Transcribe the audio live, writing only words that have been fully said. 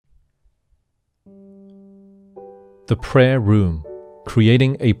The prayer room,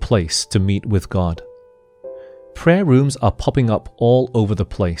 creating a place to meet with God. Prayer rooms are popping up all over the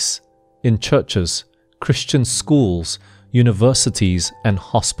place, in churches, Christian schools, universities, and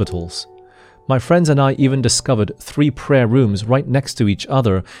hospitals. My friends and I even discovered 3 prayer rooms right next to each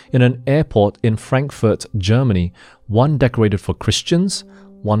other in an airport in Frankfurt, Germany, one decorated for Christians,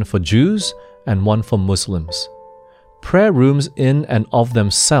 one for Jews, and one for Muslims. Prayer rooms in and of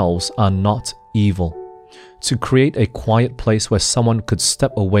themselves are not evil. To create a quiet place where someone could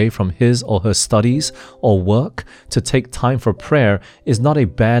step away from his or her studies or work to take time for prayer is not a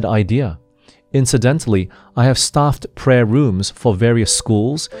bad idea. Incidentally, I have staffed prayer rooms for various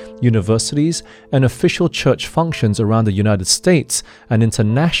schools, universities, and official church functions around the United States and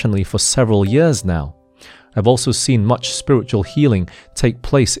internationally for several years now. I've also seen much spiritual healing take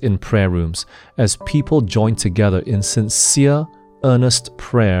place in prayer rooms as people join together in sincere, earnest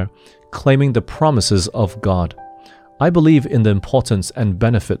prayer, claiming the promises of God. I believe in the importance and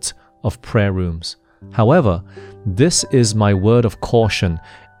benefit of prayer rooms. However, this is my word of caution,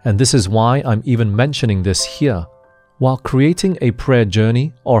 and this is why I'm even mentioning this here. While creating a prayer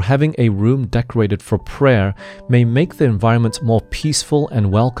journey or having a room decorated for prayer may make the environment more peaceful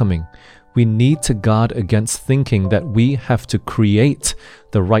and welcoming, we need to guard against thinking that we have to create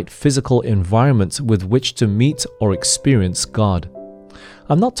the right physical environment with which to meet or experience God.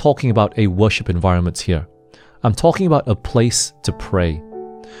 I'm not talking about a worship environment here. I'm talking about a place to pray.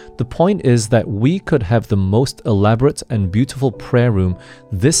 The point is that we could have the most elaborate and beautiful prayer room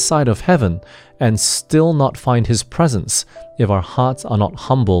this side of heaven and still not find His presence if our hearts are not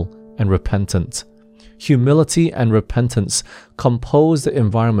humble and repentant. Humility and repentance compose the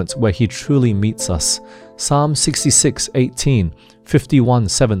environment where He truly meets us. Psalm 66:18,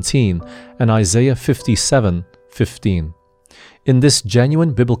 51:17, and Isaiah 57:15. In this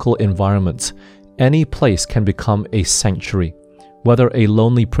genuine biblical environment, any place can become a sanctuary, whether a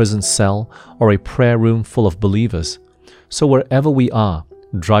lonely prison cell or a prayer room full of believers. So wherever we are,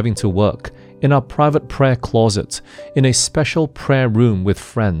 driving to work, in our private prayer closet, in a special prayer room with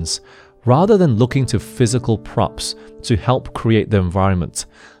friends, rather than looking to physical props to help create the environment,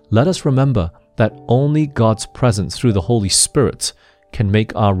 let us remember that only God's presence through the Holy Spirit can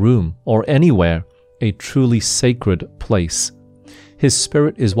make our room, or anywhere, a truly sacred place. His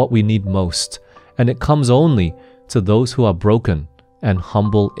Spirit is what we need most, and it comes only to those who are broken and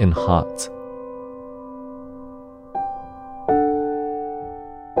humble in heart.